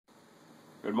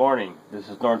Good morning, this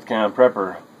is North Carolina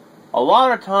Prepper. A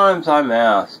lot of times I'm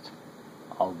asked,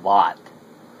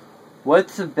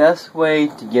 what's the best way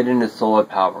to get into solar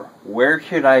power? Where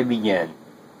should I begin?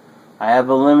 I have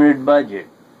a limited budget,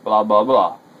 blah blah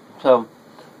blah. So,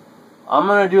 I'm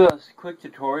going to do a quick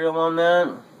tutorial on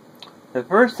that. The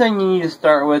first thing you need to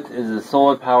start with is a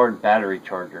solar powered battery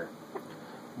charger.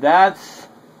 That's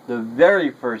the very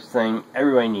first thing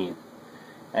everybody needs.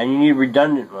 And you need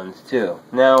redundant ones too.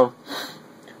 Now,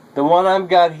 the one I've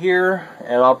got here,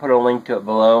 and I'll put a link to it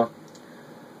below.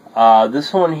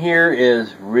 This one here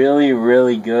is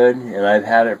really good, and I've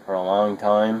had it for a long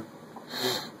time.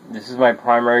 This is my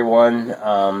primary one.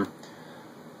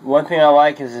 One thing I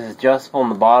like is it's adjustable on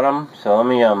the bottom. So let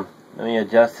me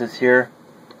adjust this here.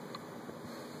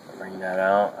 Bring that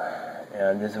out,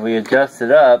 and as we adjust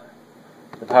it up,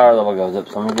 the power level goes up.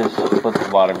 So let me just flip the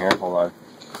bottom here. Hold on,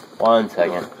 1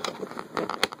 second.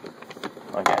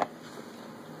 Okay.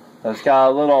 So it's got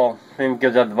a little thing that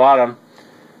goes at the bottom,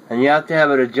 and you have to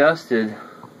have it adjusted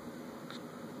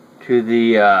to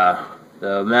the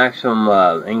maximum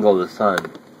angle of the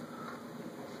sun.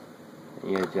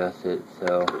 You adjust it,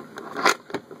 so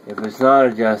if it's not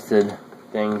adjusted,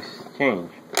 things change.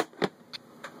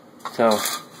 So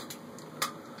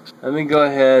let me go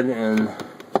ahead and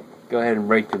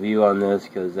break the view on this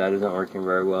because that isn't working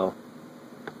very well.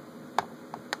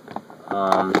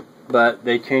 But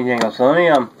they change angles. So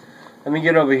let me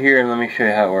get over here and let me show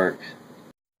you how it works.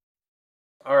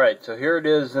 Alright, so here it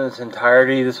is in its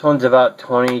entirety. This one's about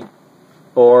 $24,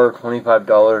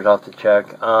 $25 off the check.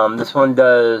 This one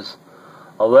does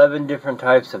 11 different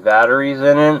types of batteries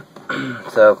in it.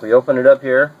 So if we open it up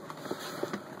here,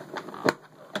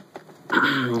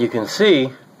 you can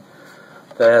see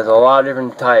that it has a lot of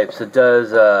different types. It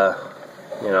does,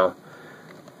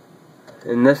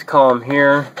 in this column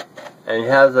here, and it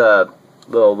has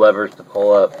little levers to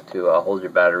pull up to hold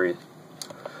your batteries.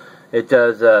 It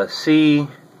does C,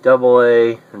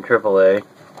 AA, and AAA.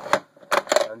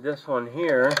 And this one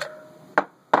here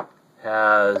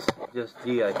has just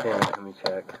D, I think. Let me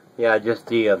check. Yeah, just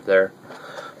D up there.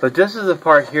 But this is the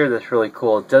part here that's really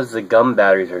cool. It does the gum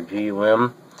batteries, or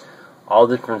GUM, all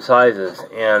different sizes,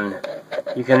 and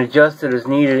you can adjust it as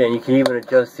needed, and you can even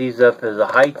adjust these up as the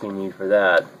height you need for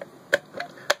that.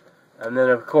 And then,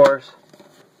 of course,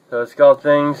 so it's got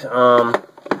things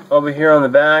over here on the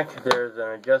back. There's an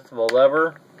adjustable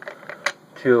lever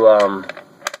to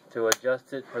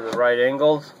adjust it for the right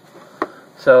angles.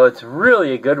 So it's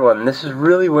really a good one. This is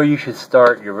really where you should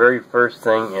start. Your very first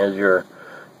thing is your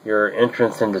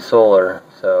entrance into solar.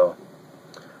 So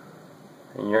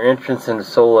in your entrance into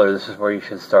solar, this is where you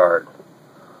should start.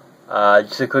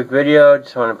 Just a quick video.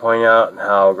 Just want to point out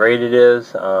how great it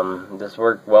is. This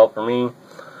worked well for me.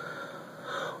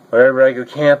 Whenever I go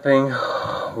camping,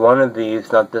 one of these,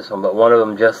 not this one, but one of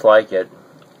them just like it,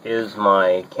 is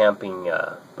my camping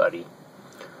buddy.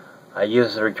 I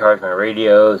use it to recharge my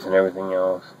radios and everything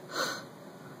else.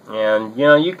 And,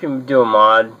 you can do a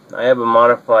mod. I have a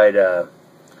modified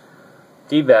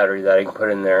D battery that I can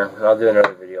put in there. And I'll do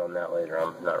another video on that later.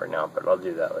 Not right now, but I'll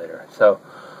do that later. So,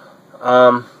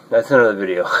 that's another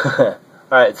video.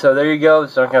 Alright, so there you go.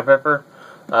 It's North Carolina Prepper.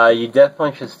 You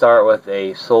definitely should start with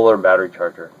a solar battery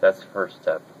charger. That's the first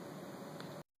step.